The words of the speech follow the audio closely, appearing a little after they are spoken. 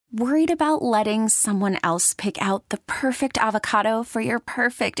Worried about letting someone else pick out the perfect avocado for your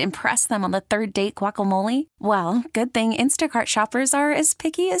perfect impress them on the third date guacamole? Well, good thing Instacart shoppers are as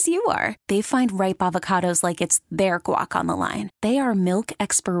picky as you are. They find ripe avocados like it's their guac on the line. They are milk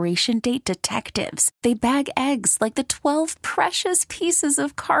expiration date detectives. They bag eggs like the 12 precious pieces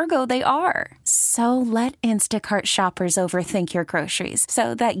of cargo they are. So let Instacart shoppers overthink your groceries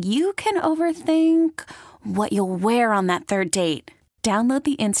so that you can overthink what you'll wear on that third date. Download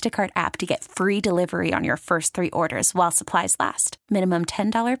the Instacart app to get free delivery on your first 3 orders while supplies last. Minimum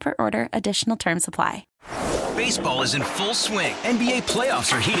 $10 per order. Additional terms apply. Baseball is in full swing. NBA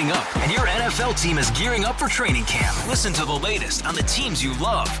playoffs are heating up, and your NFL team is gearing up for training camp. Listen to the latest on the teams you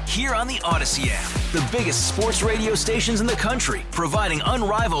love here on the Odyssey app. The biggest sports radio stations in the country, providing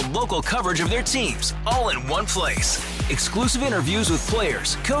unrivaled local coverage of their teams, all in one place. Exclusive interviews with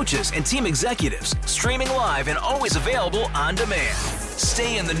players, coaches, and team executives, streaming live and always available on demand.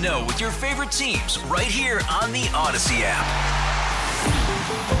 Stay in the know with your favorite teams right here on the Odyssey app.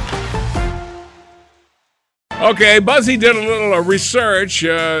 Okay, Buzzy did a little research.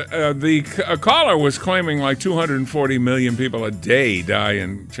 The caller was claiming like 240 million people a day die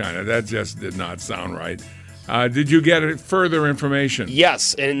in China. That just did not sound right. Did you get further information?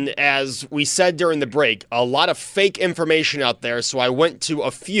 Yes, and as we said during the break, a lot of fake information out there, so I went to a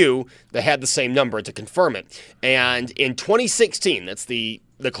few that had the same number to confirm it. And in 2016, that's the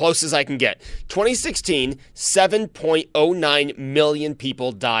closest I can get, 2016, 7.09 million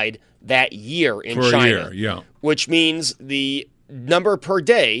people died that year in China. A year, yeah. Which means the number per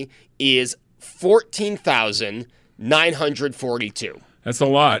day is 14,942. That's a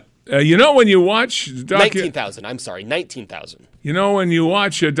lot. When you watch... 19,000, I'm sorry, 19,000. When you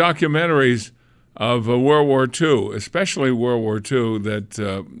watch documentaries of World War II, especially World War II, that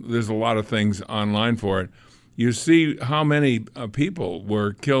there's a lot of things online for it, you see how many people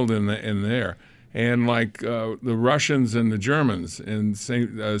were killed in there. And like the Russians and the Germans in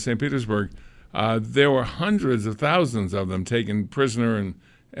St. Petersburg, there were hundreds of thousands of them taken prisoner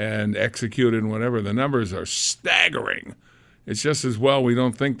and executed and whatever. The numbers are staggering. It's just as well we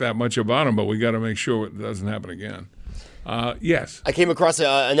don't think that much about them, but we got to make sure it doesn't happen again. Yes. I came across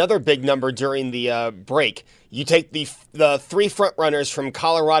another big number during the break. You take the 3 front runners from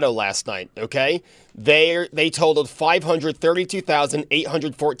Colorado last night, okay? They totaled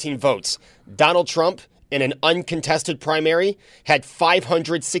 532,814 votes. Donald Trump, in an uncontested primary, had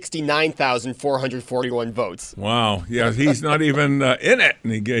 569,441 votes. Wow. Yeah, he's not even in it,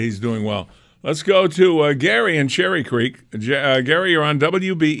 and he's doing well. Let's go to Gary in Cherry Creek. Gary, you're on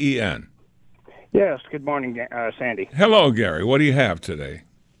WBEN. Yes, good morning, Sandy. Hello, Gary. What do you have today?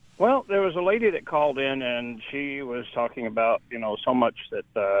 Well, there was a lady that called in, and she was talking about, so much that,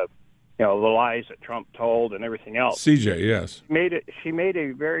 the lies that Trump told and everything else. CJ, yes. She made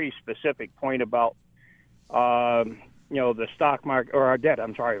a very specific point about, the stock market, or our debt,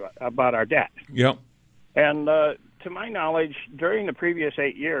 about our debt. Yep. And to my knowledge, during the previous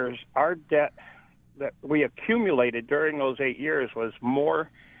 8 years, our debt that we accumulated during those 8 years was more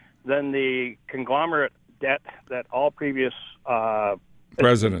than the conglomerate debt that all previous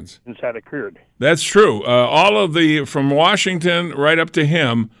presidents had accrued. That's true. All of from Washington right up to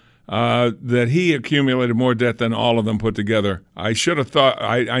him, that he accumulated more debt than all of them put together. I should have thought.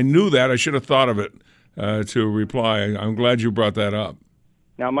 I knew that. I should have thought of it to reply. I'm glad you brought that up.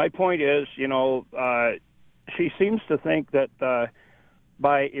 Now, my point is, she seems to think that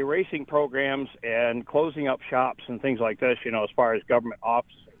by erasing programs and closing up shops and things like this, as far as government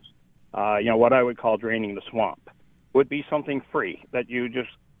offices, what I would call draining the swamp, would be something free, that you just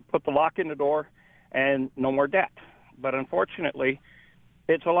put the lock in the door and no more debt. But unfortunately,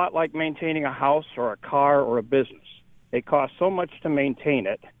 it's a lot like maintaining a house or a car or a business. It costs so much to maintain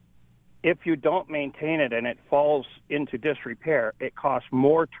it. If you don't maintain it and it falls into disrepair, it costs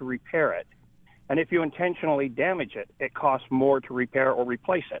more to repair it. And if you intentionally damage it, it costs more to repair or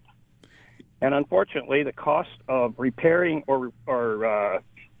replace it. And unfortunately, the cost of repairing or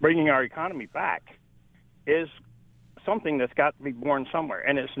bringing our economy back is something that's got to be borne somewhere,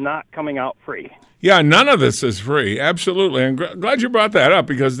 and it's not coming out free. Yeah, none of this is free. Absolutely. I'm glad you brought that up,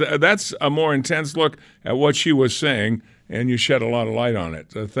 because that's a more intense look at what she was saying, and you shed a lot of light on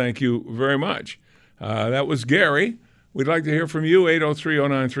it. So thank you very much. That was Gary. We'd like to hear from you,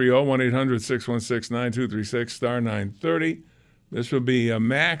 803-0930, 1-800-616-9236, star 930. This would be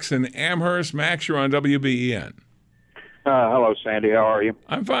Max in Amherst. Max, you're on WBEN. Hello, Sandy. How are you?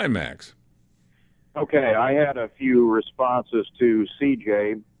 I'm fine, Max. Okay, I had a few responses to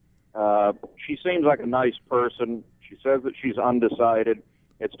CJ. She seems like a nice person. She says that she's undecided.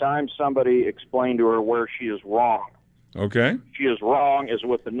 It's time somebody explained to her where she is wrong. Okay. She is wrong is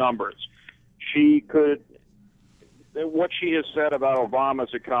with the numbers. What she has said about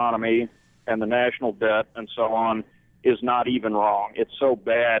Obama's economy and the national debt and so on is not even wrong. It's so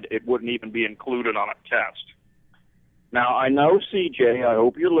bad it wouldn't even be included on a test. Now, I know, CJ, I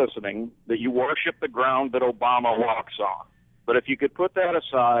hope you're listening, that you worship the ground that Obama walks on. But if you could put that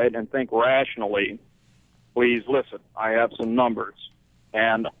aside and think rationally, please listen. I have some numbers.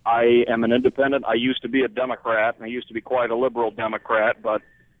 And I am an independent. I used to be a Democrat, and I used to be quite a liberal Democrat, but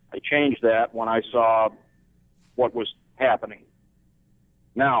I changed that when I saw what was happening.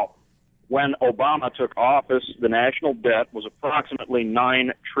 Now, when Obama took office, the national debt was approximately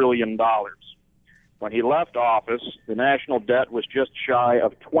 $9 trillion. When he left office, the national debt was just shy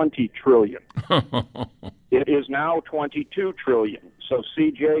of $20 trillion. It is now $22 trillion. So,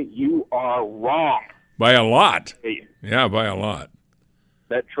 CJ, you are wrong. By a lot. Yeah, by a lot.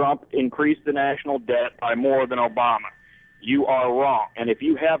 That Trump increased the national debt by more than Obama. You are wrong. And if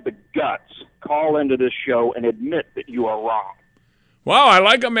you have the guts, call into this show and admit that you are wrong. Wow, I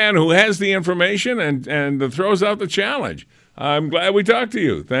like a man who has the information and throws out the challenge. I'm glad we talked to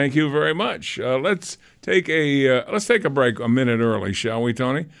you. Thank you very much. Let's take a break a minute early, shall we,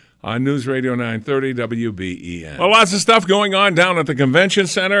 Tony? On News Radio 930 WBEN. Well, lots of stuff going on down at the Convention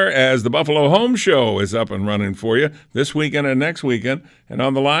Center as the Buffalo Home Show is up and running for you this weekend and next weekend. And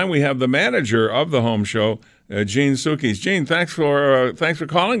on the line, we have the manager of the Home Show, Jean Sukis. Jean, thanks for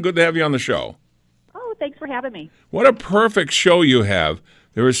calling. Good to have you on the show. Oh, thanks for having me. What a perfect show you have.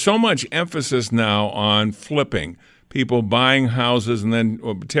 There is so much emphasis now on flipping. People buying houses and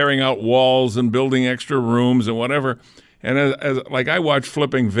then tearing out walls and building extra rooms and whatever. And like I watch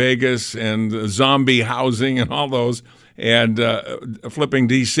Flipping Vegas and Zombie Housing and all those, and Flipping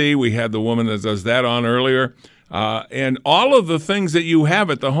DC, we had the woman that does that on earlier. And all of the things that you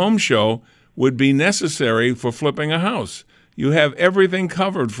have at the Home Show would be necessary for flipping a house. You have everything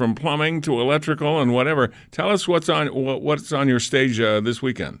covered from plumbing to electrical and whatever. Tell us what's on your stage this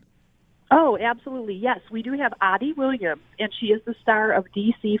weekend. Oh, absolutely. Yes, we do have Audie Williams, and she is the star of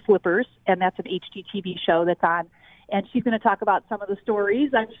DC Flippers, and that's an HGTV show that's on. And she's going to talk about some of the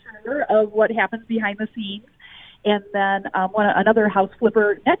stories, I'm sure, of what happens behind the scenes. And then another house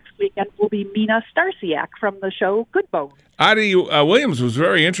flipper next weekend will be Mina Starsiak from the show Good Bones. Audie Williams was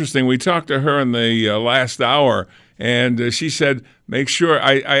very interesting. We talked to her in the last hour, and she said, make sure,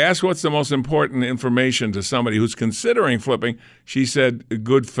 I asked what's the most important information to somebody who's considering flipping. She said,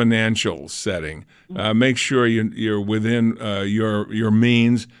 good financial setting. Make sure you're within your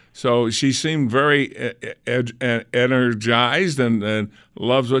means. So she seemed very energized and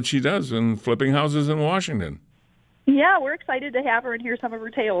loves what she does in flipping houses in Washington. Yeah, we're excited to have her and hear some of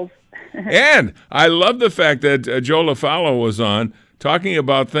her tales. And I love the fact that Joe LaFallo was on talking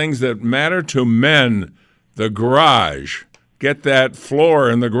about things that matter to men. The garage. Get that floor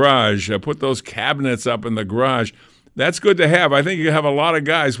in the garage. Put those cabinets up in the garage. That's good to have. I think you have a lot of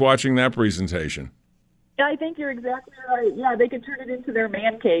guys watching that presentation. I think you're exactly right. Yeah, they could turn it into their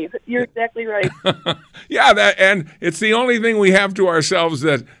man cave. You're exactly right. Yeah, and it's the only thing we have to ourselves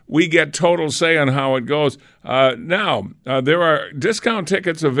that we get total say on how it goes. Now, there are discount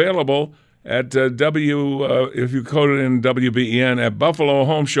tickets available at if you code it in WBEN at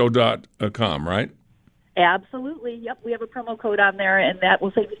BuffaloHomeshow.com, right? Absolutely. Yep, we have a promo code on there, and that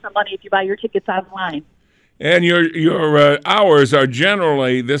will save you some money if you buy your tickets online. And your hours are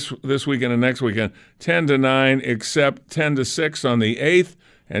generally this weekend and next weekend 10 to 9, except 10 to 6 on the 8th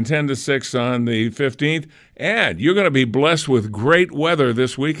and 10 to 6 on the 15th. And you're going to be blessed with great weather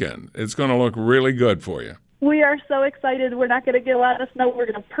this weekend. It's going to look really good for you. We are so excited. We're not going to get a lot of snow. We're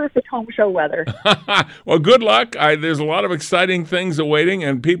going to have perfect home show weather. Well, good luck. There's a lot of exciting things awaiting,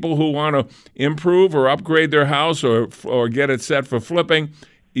 and people who want to improve or upgrade their house or get it set for flipping,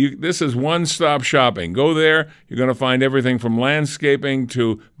 this is one-stop shopping. Go there. You're going to find everything from landscaping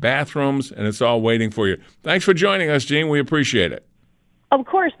to bathrooms, and it's all waiting for you. Thanks for joining us, Jean. We appreciate it. Of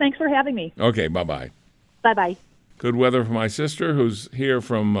course. Thanks for having me. Okay, bye-bye. Bye-bye. Good weather for my sister, who's here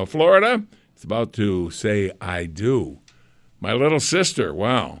from Florida. It's about to say, I do. My little sister.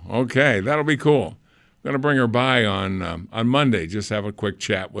 Wow. Okay, that'll be cool. I'm going to bring her by on Monday, just have a quick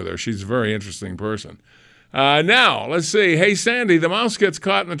chat with her. She's a very interesting person. Now, let's see. Hey, Sandy, the mouse gets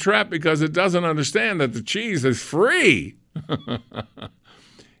caught in the trap because it doesn't understand that the cheese is free.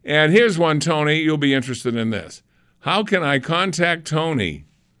 And here's one, Tony. You'll be interested in this. How can I contact Tony?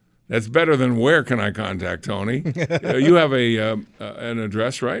 That's better than where can I contact Tony? You have an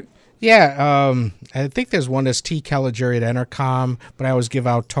address, right? Yeah, I think there's one that's tkelligerry at Entercom, but I always give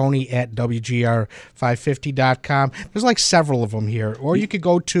out Tony at WGR550.com. There's like several of them here. Or you could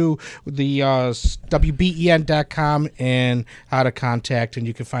go to the WBEN.com and how to contact, and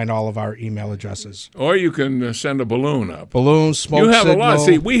you can find all of our email addresses. Or you can send a balloon up. Balloon, smoke signal. You have signal. a lot.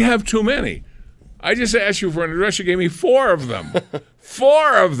 See, we have too many. I just asked you for an address. You gave me 4 of them.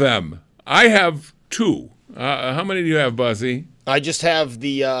 4 of them. I have 2. How many do you have, Buzzy? I just have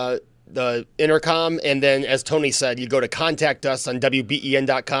the intercom, and then, as Tony said, you go to contact us on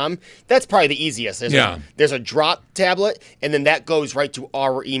WBEN.com. That's probably the easiest. There's a drop tablet, and then that goes right to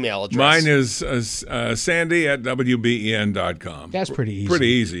our email address. Mine is Sandy at WBEN.com. That's pretty easy. Pretty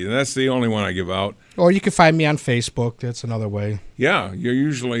easy. That's the only one I give out. Or you can find me on Facebook. That's another way. Yeah, you're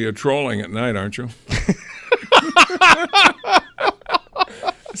usually trolling at night, aren't you?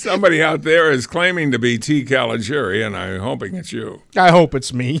 Somebody out there is claiming to be T. Caligiuri, and I'm hoping it's you. I hope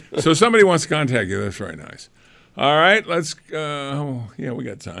it's me. So somebody wants to contact you. That's very nice. All right, let's. We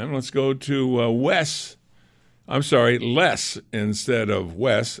got time. Let's go to Wes. I'm sorry, Les instead of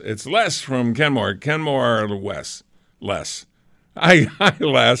Wes. It's Les from Kenmore. Kenmore, Wes. Les. Hi,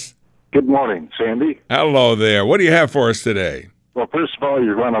 Les. Good morning, Sandy. Hello there. What do you have for us today? Well, first of all,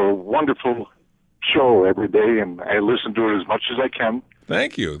 you run a wonderful show every day, and I listen to it as much as I can.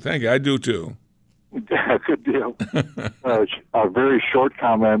 Thank you. I do, too. Good deal. A very short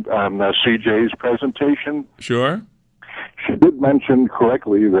comment on CJ's presentation. Sure. She did mention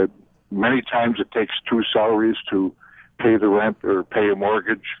correctly that many times it takes 2 salaries to pay the rent or pay a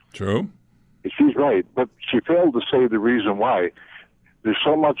mortgage. True. She's right, but she failed to say the reason why. There's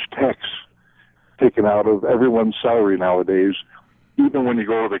so much tax taken out of everyone's salary nowadays. Even when you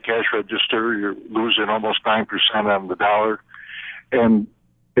go to the cash register, you're losing almost 9% on the dollar. And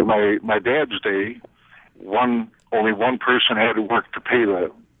in my dad's day, only one person had to work to pay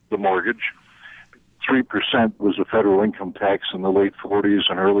the mortgage. 3% was the federal income tax in the late 40s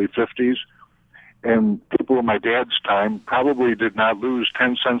and early 50s. And people in my dad's time probably did not lose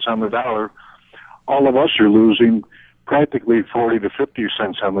 10 cents on the dollar. All of us are losing practically 40 to 50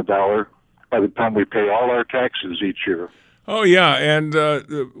 cents on the dollar by the time we pay all our taxes each year. Oh, yeah, and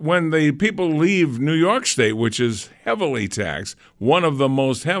when the people leave New York State, which is heavily taxed, one of the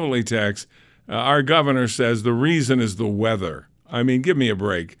most heavily taxed, our governor says the reason is the weather. I mean, give me a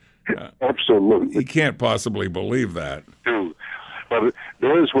break. Absolutely. He can't possibly believe that. Dude. But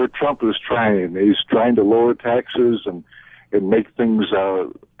there's where Trump is trying. He's trying to lower taxes and make things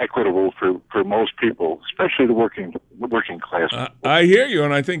equitable for most people, especially the working class. I hear you,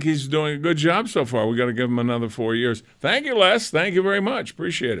 and I think he's doing a good job so far. We got to give him another 4 years. Thank you, Les. Thank you very much.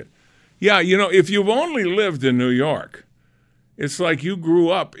 Appreciate it. Yeah, if you've only lived in New York, it's like you grew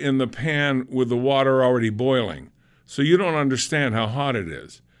up in the pan with the water already boiling, so you don't understand how hot it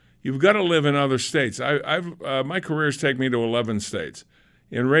is. You've got to live in other states. My careers take me to 11 states.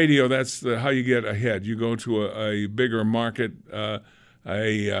 In radio, that's how you get ahead. You go to a bigger market, and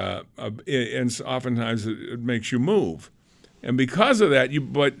oftentimes it makes you move. And because of that,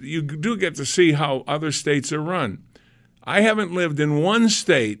 you do get to see how other states are run. I haven't lived in one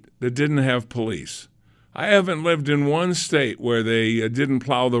state that didn't have police. I haven't lived in one state where they didn't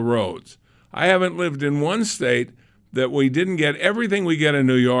plow the roads. I haven't lived in one state that we didn't get everything we get in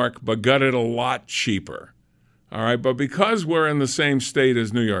New York, but got it a lot cheaper. All right, but because we're in the same state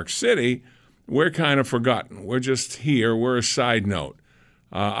as New York City, we're kind of forgotten. We're just here. We're a side note.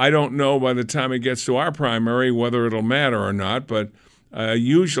 I don't know by the time it gets to our primary whether it'll matter or not, but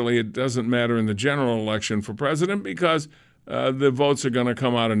usually it doesn't matter in the general election for president because the votes are going to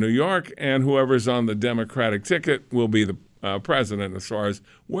come out of New York, and whoever's on the Democratic ticket will be the president as far as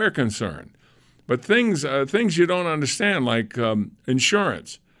we're concerned. But things you don't understand, like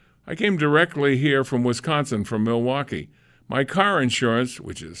insurance. I came directly here from Wisconsin, from Milwaukee. My car insurance,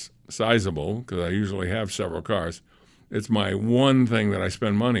 which is sizable because I usually have several cars, it's my one thing that I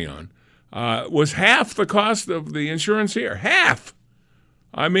spend money on, was half the cost of the insurance here. Half!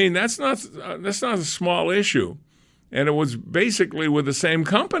 I mean, that's not a small issue. And it was basically with the same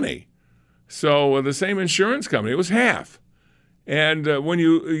company. So the same insurance company. It was half. And when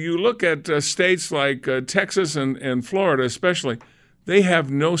you look at states like Texas and Florida especially, they have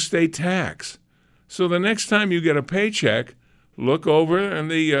no state tax. So the next time you get a paycheck, look over in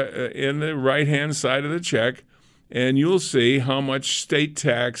the right-hand side of the check, and you'll see how much state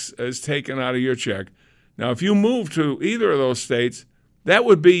tax is taken out of your check. Now, if you move to either of those states, that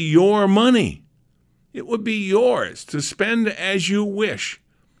would be your money. It would be yours to spend as you wish.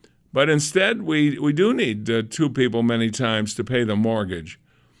 But instead, we do need 2 people many times to pay the mortgage.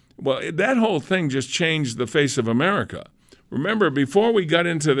 Well, that whole thing just changed the face of America. Remember, before we got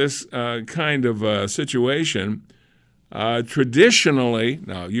into this kind of situation, traditionally,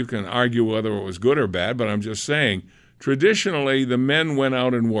 now you can argue whether it was good or bad, but I'm just saying, traditionally, the men went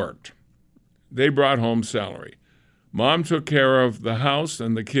out and worked. They brought home salary. Mom took care of the house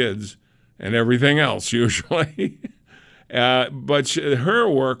and the kids and everything else, usually. But her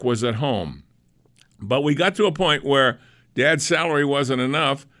work was at home. But we got to a point where Dad's salary wasn't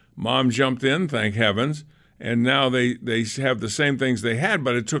enough. Mom jumped in, thank heavens, and now they have the same things they had,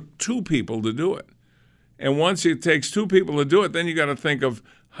 but it took two people to do it. And once it takes two people to do it, then you got to think of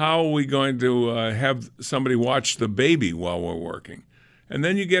how are we going to have somebody watch the baby while we're working. And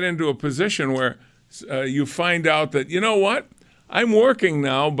then you get into a position where you find out that, you know what, I'm working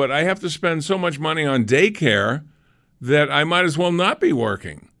now, but I have to spend so much money on daycare that I might as well not be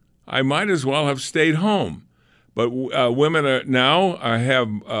working. I might as well have stayed home. But women now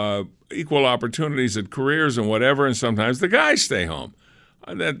have equal opportunities at careers and whatever, and sometimes the guys stay home.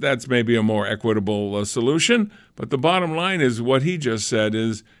 That's maybe a more equitable solution. But the bottom line is what he just said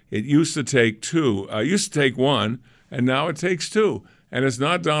is it used to take one, and now it takes two. And it's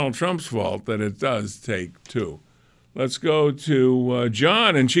not Donald Trump's fault that it does take two. Let's go to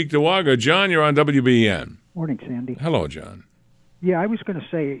John in Cheektowaga. John, you're on WBEN. Morning, Sandy. Hello, John. Yeah, I was going to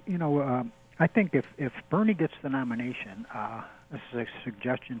say, I think if Bernie gets the nomination, this is a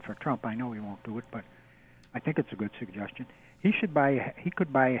suggestion for Trump. I know he won't do it, but I think it's a good suggestion. He could buy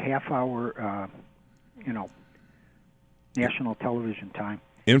a half-hour, national television time.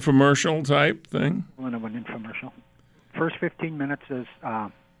 Infomercial type thing? One of an infomercial. First 15 minutes is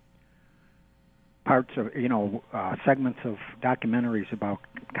parts of, segments of documentaries about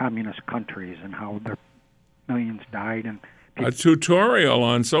communist countries and how their millions died. And people, a tutorial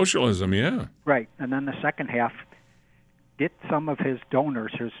on socialism, yeah. Right. And then the second half, get some of his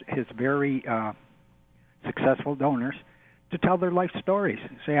donors, his very successful donors, to tell their life stories.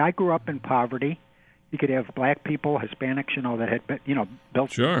 Say, I grew up in poverty. You could have black people, Hispanics, that had been,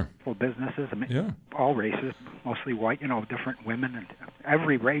 built full businesses. All races, mostly white, different women and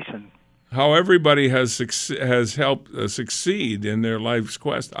every race. And how everybody has helped succeed in their life's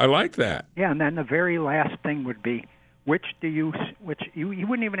quest. I like that. Yeah, and then the very last thing would be, which you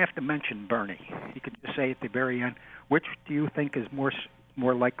wouldn't even have to mention Bernie. You could just say at the very end, which do you think is more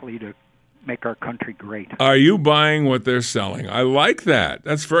likely to make our country great? Are you buying what they're selling? I like that.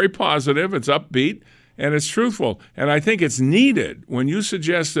 That's very positive. It's upbeat, and it's truthful. And I think it's needed. When you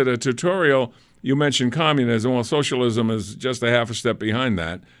suggested a tutorial, you mentioned communism. Well, socialism is just a half a step behind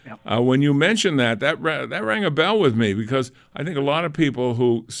that. Yep. When you mentioned that rang a bell with me, because I think a lot of people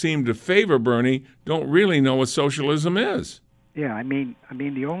who seem to favor Bernie don't really know what socialism is. Yeah, I mean,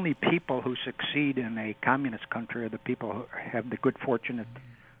 the only people who succeed in a communist country are the people who have the good fortune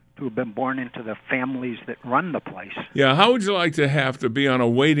to have been born into the families that run the place. Yeah, how would you like to have to be on a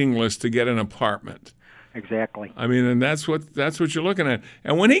waiting list to get an apartment? Exactly. I mean, and that's what you're looking at.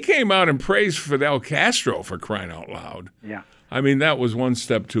 And when he came out and praised Fidel Castro, for crying out loud, yeah, I mean, that was one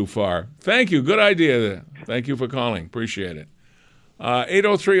step too far. Thank you. Good idea. Thank you for calling. Appreciate it.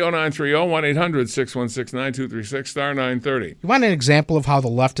 803-0930, 1-800-616-9236, star 930. You want an example of how the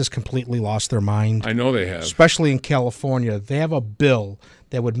left has completely lost their mind? I know they have. Especially in California. They have a bill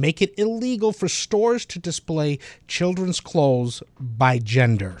that would make it illegal for stores to display children's clothes by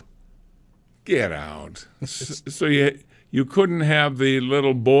gender. Get out. So you couldn't have the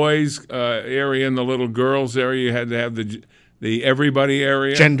little boys area and the little girls area. You had to have the everybody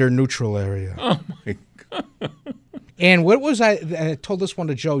area. Gender neutral area. Oh, my God. And what was I told this one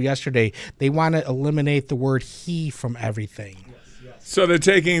to Joe yesterday. They want to eliminate the word he from everything. Yes. So they're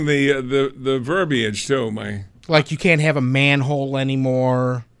taking the verbiage, too. Like you can't have a manhole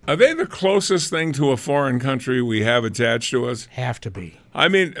anymore. Are they the closest thing to a foreign country we have attached to us? Have to be. I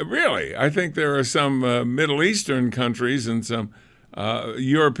mean, really, I think there are some Middle Eastern countries and some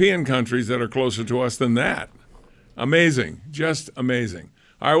European countries that are closer to us than that. Amazing. Just amazing.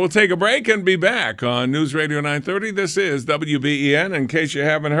 All right, we'll take a break and be back on News Radio 930. This is WBEN. In case you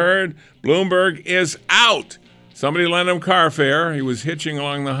haven't heard, Bloomberg is out. Somebody lent him car fare. He was hitching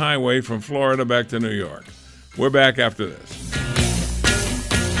along the highway from Florida back to New York. We're back after this.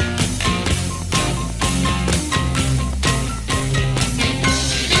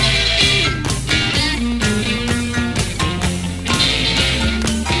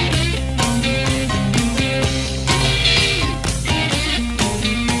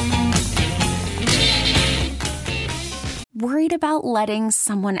 Worried about letting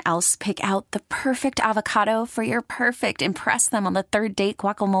someone else pick out the perfect avocado for your perfect impress them on the third date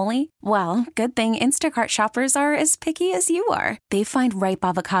guacamole? Well, good thing Instacart shoppers are as picky as you are. They find ripe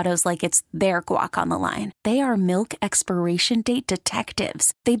avocados like it's their guac on the line. They are milk expiration date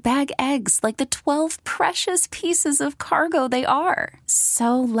detectives. They bag eggs like the 12 precious pieces of cargo they are.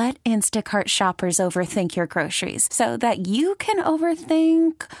 So let Instacart shoppers overthink your groceries so that you can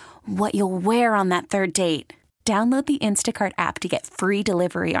overthink what you'll wear on that third date. Download the Instacart app to get free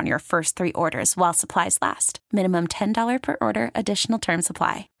delivery on your first 3 orders while supplies last. Minimum $10 per order. Additional terms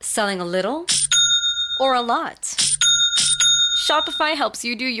apply. Selling a little or a lot? Shopify helps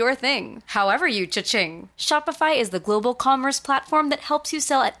you do your thing, however you cha-ching. Shopify is the global commerce platform that helps you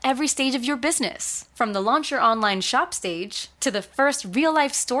sell at every stage of your business. From the launch your online shop stage, to the first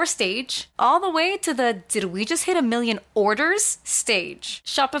real-life store stage, all the way to the did we just hit 1 million orders stage.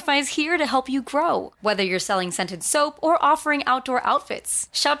 Shopify's here to help you grow. Whether you're selling scented soap or offering outdoor outfits,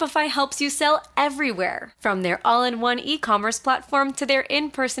 Shopify helps you sell everywhere. From their all-in-one e-commerce platform to their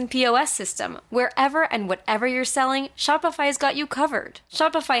in-person POS system, wherever and whatever you're selling, Shopify's got you covered.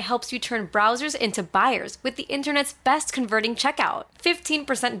 Shopify helps you turn browsers into buyers with the internet's best converting checkout.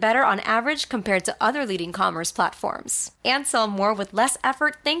 15% better on average compared to other leading commerce platforms. And sell more with less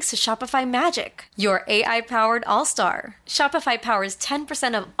effort thanks to Shopify Magic, your AI-powered all-star. Shopify powers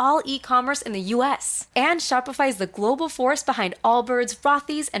 10% of all e-commerce in the U.S. And Shopify is the global force behind Allbirds,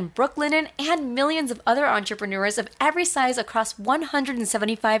 Rothy's, and Brooklinen, and millions of other entrepreneurs of every size across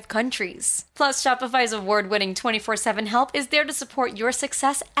 175 countries. Plus, Shopify's award-winning 24/7 help is there to support your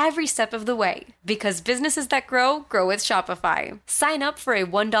success every step of the way. Because businesses that grow with Shopify. Sign up for a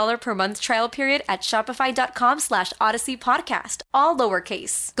 $1 per month trial period at shopify.com/Odyssey Podcast, all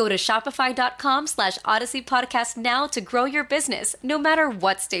lowercase. Go to shopify.com/Odyssey Podcast now to grow your business, no matter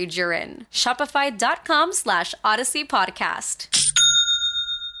what stage you're in. Shopify.com/Odyssey Podcast.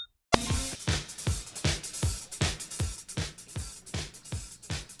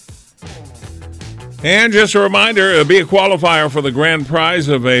 And just a reminder, be a qualifier for the grand prize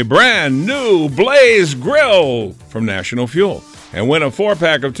of a brand new Blaze Grill from National Fuel. And win a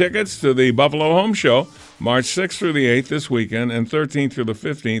 4-pack of tickets to the Buffalo Home Show, March 6th through the 8th this weekend and 13th through the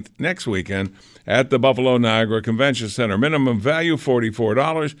 15th next weekend at the Buffalo Niagara Convention Center. Minimum value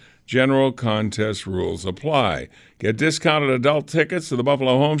 $44. General contest rules apply. Get discounted adult tickets to the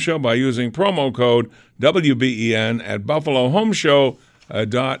Buffalo Home Show by using promo code WBEN at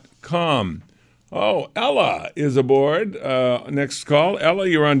BuffaloHomeShow.com. Oh, Ella is aboard. Next call. Ella,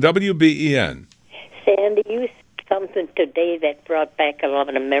 you're on WBEN. Sandy, you said something today that brought back a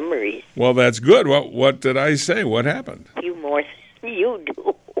lot of memories. Well, that's good. What did I say? What happened? You more than you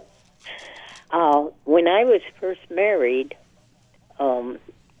do. When I was first married,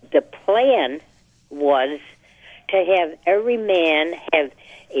 the plan was to have every man have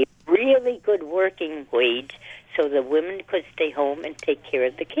a really good working wage so the women could stay home and take care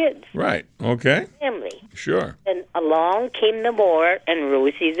of the kids. Right. Okay. Family. Sure. Then along came the war and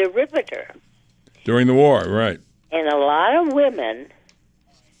Rosie the Riveter. During the war, right. And a lot of women,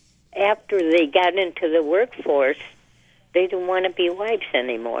 after they got into the workforce, they didn't want to be wives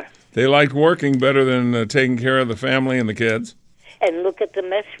anymore. They liked working better than taking care of the family and the kids. And look at the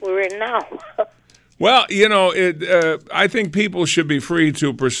mess we're in now. Well, you know, I think people should be free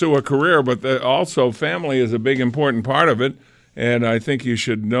to pursue a career, but also family is a big, important part of it. And I think you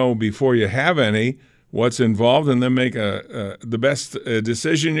should know before you have any what's involved and then make the best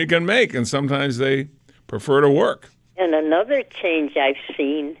decision you can make. And sometimes they prefer to work. And another change I've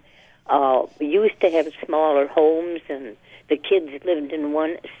seen, we used to have smaller homes and the kids lived in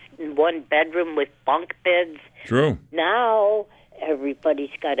one bedroom with bunk beds. True. Now everybody's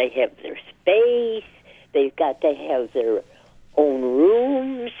got to have their space. They've got to have their own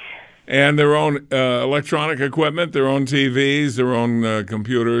rooms. And their own electronic equipment, their own TVs, their own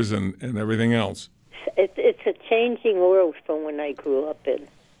computers, and everything else. It's a changing world from when I grew up in.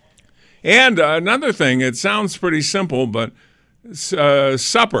 And another thing, it sounds pretty simple, but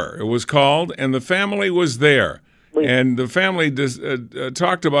supper, it was called, and the family was there. And the family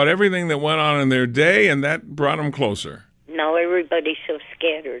talked about everything that went on in their day, and that brought them closer. Now everybody's so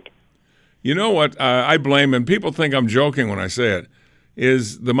scattered. You know what I blame, and people think I'm joking when I say it,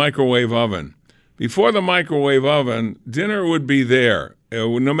 is the microwave oven. Before the microwave oven, dinner would be there,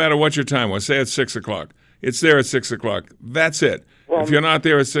 no matter what your time was. Say it's 6 o'clock. It's there at 6 o'clock. That's it. Well, if you're not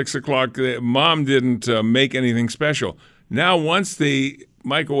there at 6 o'clock, Mom didn't make anything special. Now, once the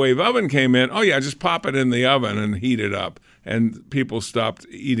microwave oven came in, oh, yeah, just pop it in the oven and heat it up. And people stopped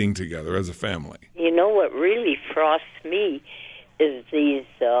eating together as a family. You know what really frosts me is these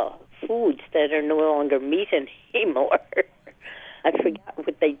foods that are no longer meat anymore. I forgot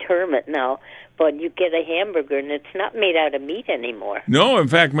what they term it now, but you get a hamburger and it's not made out of meat anymore. No, in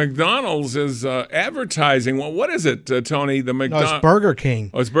fact, McDonald's is advertising. Well, what is it, Tony? The No, it's Burger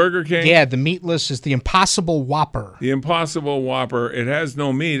King. Oh, it's Burger King? Yeah, the meatless is the Impossible Whopper. The Impossible Whopper. It has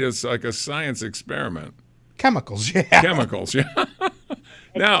no meat. It's like a science experiment. Chemicals, yeah. Chemicals, yeah.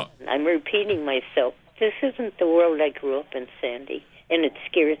 Now, I'm repeating myself. This isn't the world I grew up in, Sandy, and it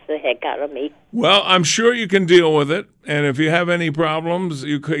scares the heck out of me. well, I'm sure you can deal with it. And if you have any problems,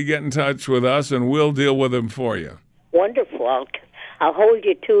 you could get in touch with us, and we'll deal with them for you. Wonderful. I'll hold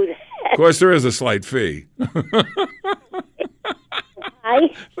you to that. Of course, there is a slight fee.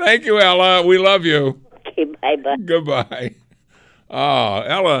 Bye. Thank you, Ella. We love you. Okay, bye-bye. Goodbye. Oh,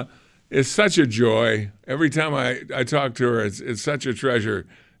 Ella is such a joy. Every time I talk to her, it's such a treasure.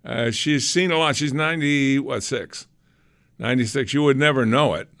 She's seen a lot. She's 96. You would never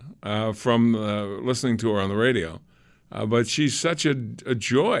know it from listening to her on the radio. But she's such a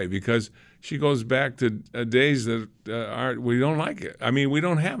joy because she goes back to days that we don't like it. I mean, we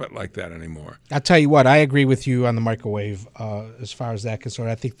don't have it like that anymore. I'll tell you what, I agree with you on the microwave as far as that concerned.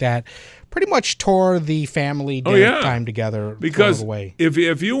 I think that pretty much tore the family time together because away. If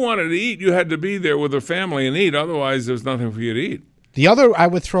you wanted to eat, you had to be there with the family and eat. Otherwise, there's nothing for you to eat. The other I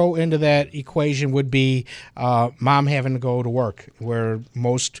would throw into that equation would be mom having to go to work, where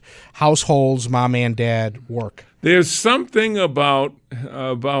most households, mom and dad, work. There's something about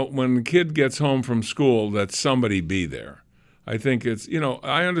when the kid gets home from school that somebody be there. I think it's,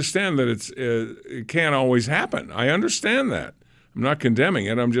 I understand that it can't always happen. I understand that. I'm not condemning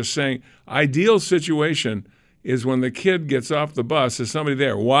it. I'm just saying ideal situation is when the kid gets off the bus, there's somebody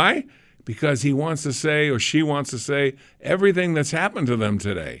there. Why? Because he wants to say or she wants to say everything that's happened to them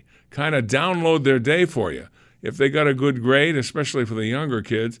today. Kind of download their day for you. If they got a good grade, especially for the younger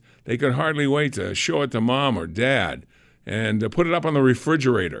kids, they could hardly wait to show it to mom or dad and put it up on the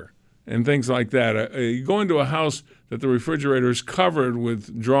refrigerator and things like that. You go into a house that the refrigerator is covered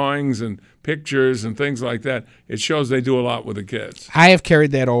with drawings and pictures and things like that, it shows they do a lot with the kids. I have carried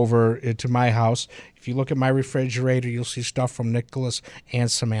that over into my house. If you look at my refrigerator, you'll see stuff from Nicholas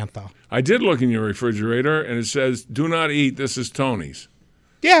and Samantha. I did look in your refrigerator, and it says, "Do not eat. This is Tony's."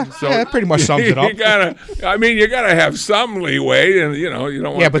 Yeah, that pretty much sums it up. You gotta have some leeway, and you don't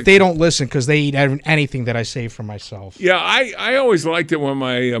want. Yeah, but they don't listen because they eat anything that I save for myself. Yeah, I always liked it when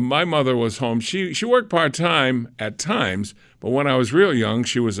my mother was home. She worked part-time at times, but when I was real young,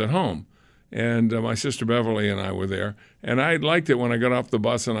 she was at home. And my sister Beverly and I were there. And I liked it when I got off the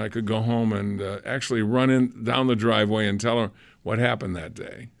bus and I could go home and actually run down the driveway and tell her what happened that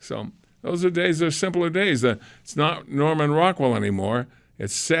day. So those are days, they're simpler days. It's not Norman Rockwell anymore.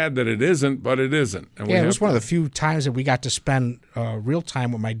 It's sad that it isn't, but it isn't. And it was one of the few times that we got to spend real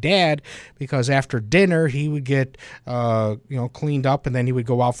time with my dad because after dinner he would get cleaned up and then he would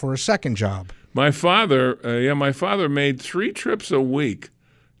go out for a second job. My father made 3 trips a week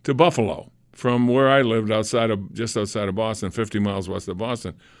to Buffalo from where I lived just outside of Boston, 50 miles west of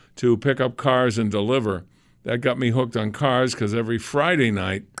Boston, to pick up cars and deliver. That got me hooked on cars because every Friday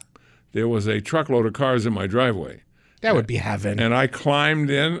night there was a truckload of cars in my driveway. That would be heaven. And I climbed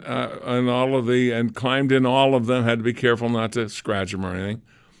in all of them. Had to be careful not to scratch them or anything.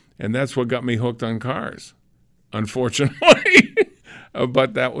 And that's what got me hooked on cars, unfortunately.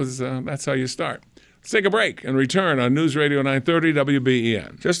 But that's how you start. Let's take a break and return on News Radio 930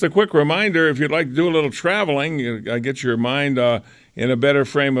 WBEN. Just a quick reminder, if you'd like to do a little traveling, get your mind in a better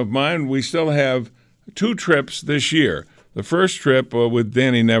frame of mind, we still have 2 trips this year. The first trip with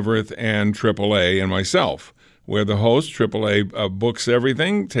Danny Nevereth and AAA and myself. We're the host. AAA books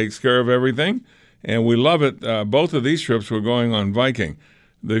everything, takes care of everything, and we love it. Both of these trips we're going on Viking.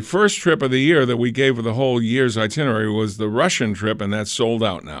 The first trip of the year that we gave for the whole year's itinerary was the Russian trip, and that's sold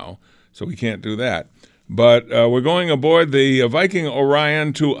out now, so we can't do that. But we're going aboard the Viking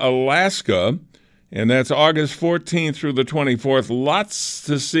Orion to Alaska, and that's August 14th through the 24th. Lots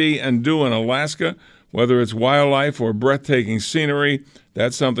to see and do in Alaska, whether it's wildlife or breathtaking scenery.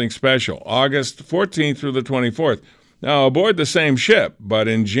 That's something special. August 14th through the 24th. Now, aboard the same ship, but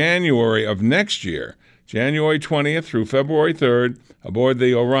in January of next year, January 20th through February 3rd, aboard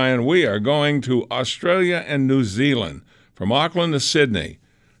the Orion, we are going to Australia and New Zealand, from Auckland to Sydney.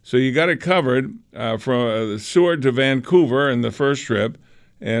 So you got it covered from Seward to Vancouver in the first trip,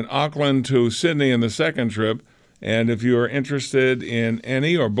 and Auckland to Sydney in the second trip. And if you are interested in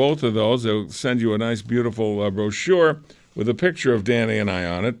any or both of those, they'll send you a nice, beautiful brochure with a picture of Danny and I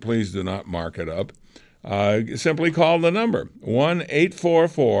on it. Please do not mark it up. Simply call the number,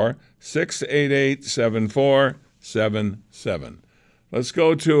 1-844-688-7477. Let's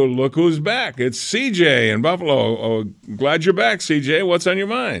go to Look Who's Back. It's CJ in Buffalo. Oh, glad you're back, CJ. What's on your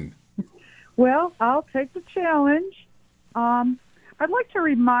mind? Well, I'll take the challenge. I'd like to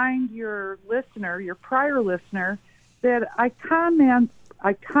remind your listener, your prior listener, that I commented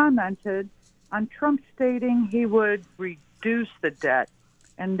on Trump stating he would reduce the debt,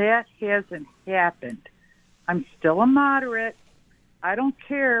 and that hasn't happened. I'm still a moderate. I don't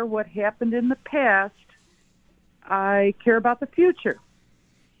care what happened in the past. I care about the future.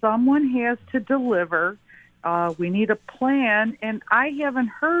 Someone has to deliver. We need a plan, and I haven't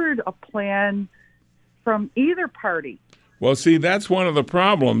heard a plan from either party. Well, see, that's one of the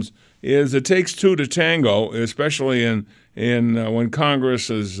problems. Is it takes two to tango, especially in when Congress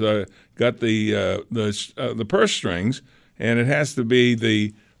has got the purse strings, and it has to be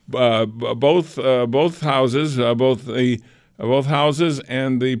the both houses, both houses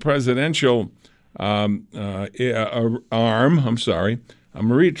and the presidential arm. I'm sorry.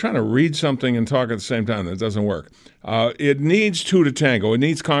 I'm trying to read something and talk at the same time. That doesn't work. It needs two to tango. It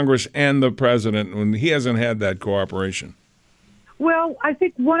needs Congress and the president, and he hasn't had that cooperation. Well, I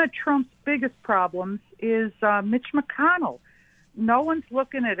think one of Trump's biggest problems is Mitch McConnell. No one's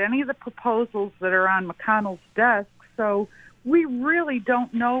looking at any of the proposals that are on McConnell's desk, so we really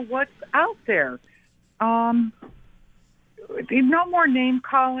don't know what's out there. No more name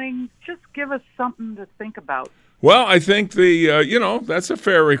calling. Just give us something to think about. Well, I think that's a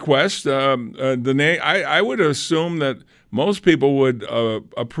fair request. I would assume that most people would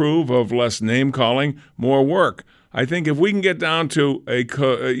approve of less name calling, more work. I think if we can get down to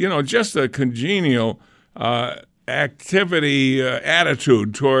just a congenial activity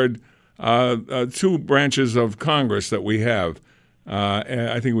attitude toward two branches of Congress that we have,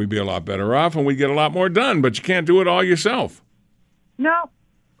 I think we'd be a lot better off and we'd get a lot more done. But you can't do it all yourself. No,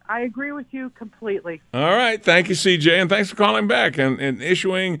 I agree with you completely. All right. Thank you, CJ, and thanks for calling back and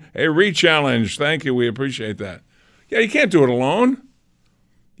issuing a re-challenge. Thank you. We appreciate that. Yeah, you can't do it alone.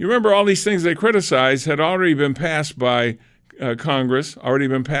 You remember all these things they criticized had already been passed by Congress, already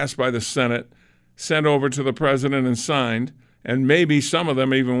been passed by the Senate, sent over to the president and signed, and maybe some of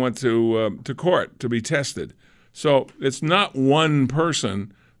them even went to court to be tested. So it's not one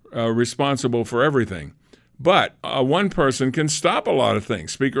person responsible for everything. But one person can stop a lot of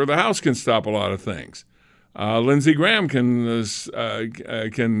things. Speaker of the House can stop a lot of things. Lindsey Graham can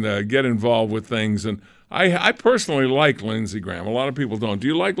get involved with things. And I personally like Lindsey Graham. A lot of people don't. Do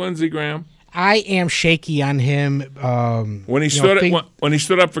you like Lindsey Graham? I am shaky on him. When he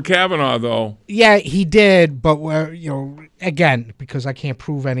stood up for Kavanaugh, though. Yeah, he did. But again, because I can't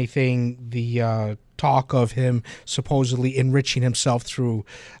prove anything, the talk of him supposedly enriching himself through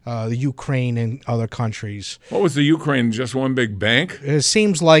the Ukraine and other countries. What was the Ukraine? Just one big bank? It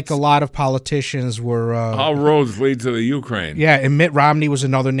seems like a lot of politicians were... all roads lead to the Ukraine. Yeah, and Mitt Romney was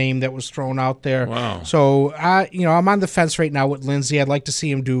another name that was thrown out there. Wow. So, I'm on the fence right now with Lindsey. I'd like to see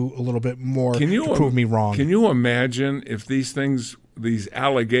him do a little bit more to prove me wrong. Can you imagine if these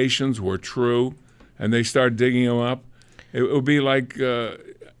allegations were true and they start digging them up? It would be like...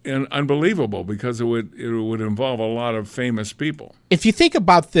 unbelievable because it would involve a lot of famous people. If you think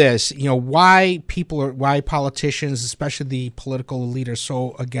about this, why politicians, especially the political elite, are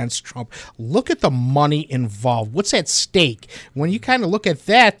so against Trump. Look at the money involved. What's at stake? When you kind of look at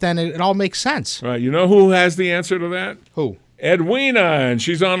that, then it all makes sense. Right. You know who has the answer to that? Who? Edwina, and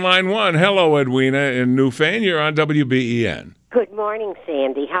she's on line one. Hello, Edwina in Newfane. You're on WBEN. Good morning,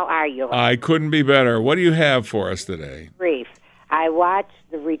 Sandy. How are you? I couldn't be better. What do you have for us today? Brief. I watched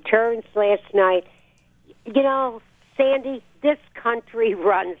the returns last night. Sandy, this country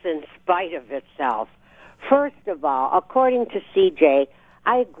runs in spite of itself. First of all, according to CJ,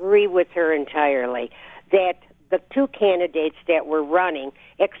 I agree with her entirely that the two candidates that were running,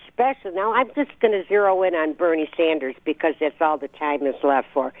 especially, now I'm just going to zero in on Bernie Sanders because that's all the time is left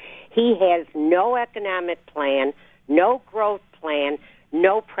for. He has no economic plan, no growth plan,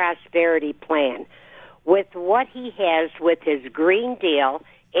 no prosperity plan. With what he has with his Green Deal,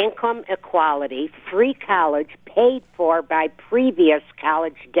 income equality, free college paid for by previous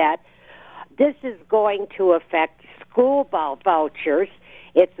college debt, this is going to affect school vouchers.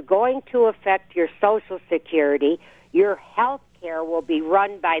 It's going to affect your Social Security. Your health care will be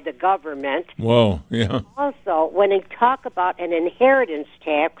run by the government. Whoa, yeah. Also, when they talk about an inheritance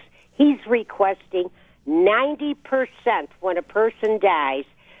tax, he's requesting 90% when a person dies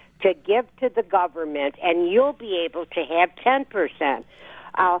to give to the government, and you'll be able to have 10%.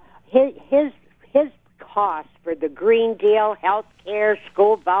 His cost for the Green Deal, health care,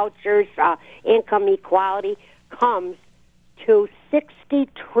 school vouchers, income equality comes to $60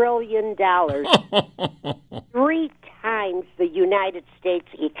 trillion, 3 times the United States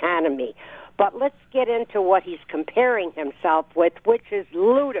economy. But let's get into what he's comparing himself with, which is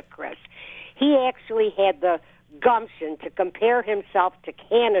ludicrous. He actually had the gumption to compare himself to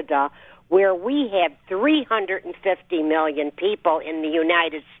Canada, where we have 350 million people in the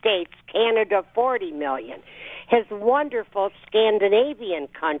United States, Canada 40 million. His wonderful Scandinavian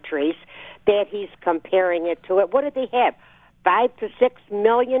countries that he's comparing it to, what do they have? 5 to 6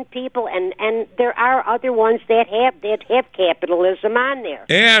 million people, and there are other ones that have capitalism on there.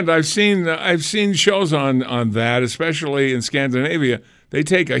 And I've seen shows on that, especially in Scandinavia. They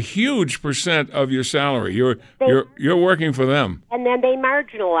take a huge percent of your salary. You're working for them. And then they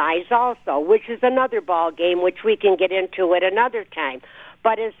marginalize also, which is another ball game, which we can get into at another time.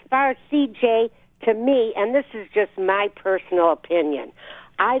 But as far as CJ, to me, and this is just my personal opinion,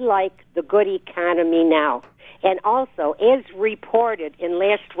 I like the good economy now. And also, as reported in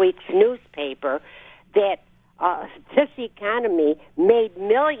last week's newspaper, that this economy made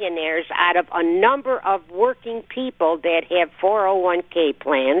millionaires out of a number of working people that have 401k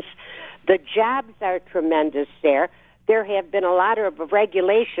plans. The jobs are tremendous there. There have been a lot of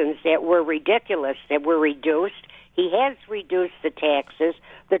regulations that were ridiculous, that were reduced. He has reduced the taxes,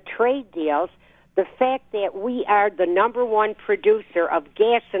 the trade deals, the fact that we are the number one producer of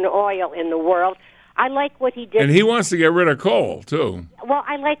gas and oil in the world. I like what he did. And he wants to get rid of coal, too. Well,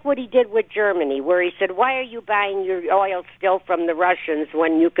 I like what he did with Germany, where he said, why are you buying your oil still from the Russians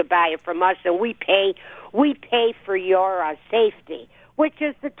when you could buy it from us, and we pay for your safety, which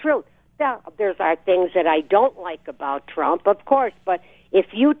is the truth. Now, there's are things that I don't like about Trump, of course, but if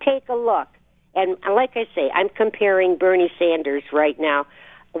you take a look, and like I say, I'm comparing Bernie Sanders right now,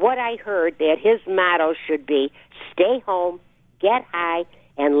 what I heard that his motto should be, stay home, get high,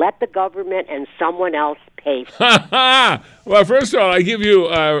 and let the government and someone else pay for it. Well, first of all, I give you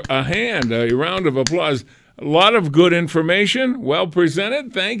a round of applause. A lot of good information, well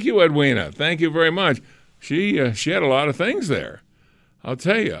presented. Thank you, Edwina. Thank you very much. She had a lot of things there. I'll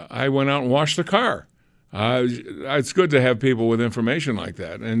tell you, I went out and washed the car. It's good to have people with information like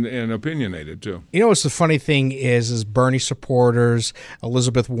that and opinionated, too. You know what's the funny thing is Bernie supporters,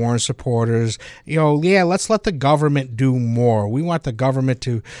 Elizabeth Warren supporters, let's let the government do more. We want the government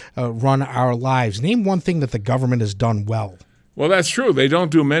to run our lives. Name one thing that the government has done well. Well, that's true. They don't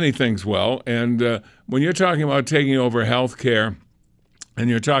do many things well. And when you're talking about taking over health care and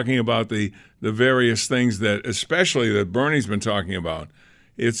you're talking about the various things that, especially that Bernie's been talking about,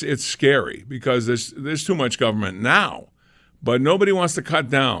 it's scary because there's too much government now, but nobody wants to cut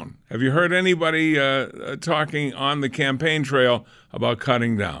down. Have you heard anybody talking on the campaign trail about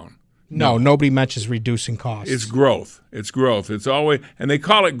cutting down? No, nobody mentions reducing costs. It's growth. It's always, and they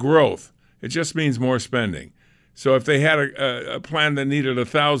call it growth. It just means more spending. So if they had a plan that needed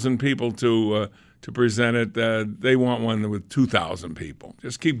 1,000 people to present it, they want one with 2,000 people.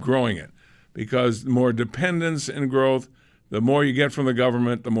 Just keep growing it, because more dependence and growth. The more you get from the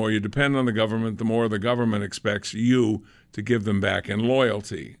government, the more you depend on the government, the more the government expects you to give them back in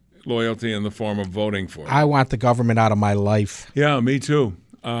loyalty in the form of voting for them. I want the government out of my life. Yeah, me too.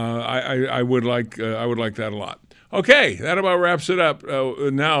 I would like that a lot. Okay, that about wraps it up.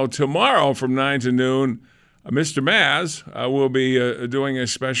 Now, tomorrow from 9 to noon, Mr. Maz will be doing a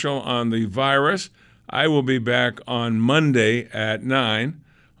special on the virus. I will be back on Monday at 9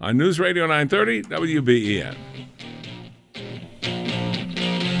 on News Radio 930 WBEN.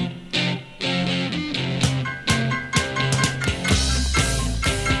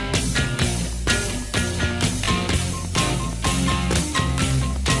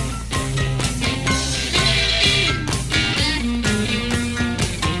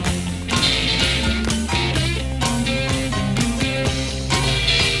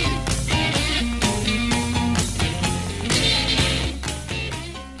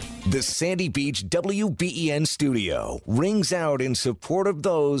 The Sandy Beach WBEN studio rings out in support of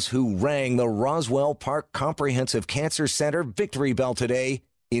those who rang the Roswell Park Comprehensive Cancer Center victory bell today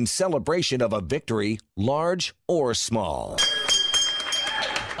in celebration of a victory, large or small.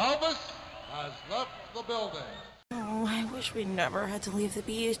 Elvis has left the building. Oh, I wish we never had to leave the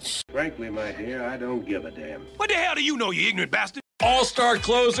beach. Frankly, my dear, I don't give a damn. What the hell do you know, you ignorant bastard? All-star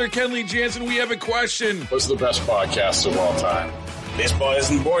closer Kenley Jansen, we have a question. What's the best podcast of all time? Baseball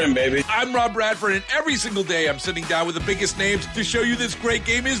isn't boring, baby. I'm Rob Bradford, and every single day I'm sitting down with the biggest names to show you this great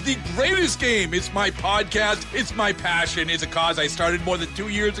game is the greatest game. It's my podcast. It's my passion. It's a cause I started more than 2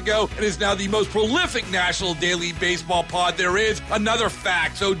 years ago and is now the most prolific national daily baseball pod there is. Another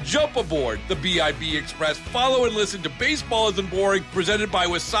fact. So jump aboard the BIB Express. Follow and listen to Baseball Isn't Boring, presented by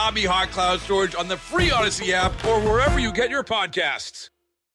Wasabi Hot Cloud Storage on the free Odyssey app or wherever you get your podcasts.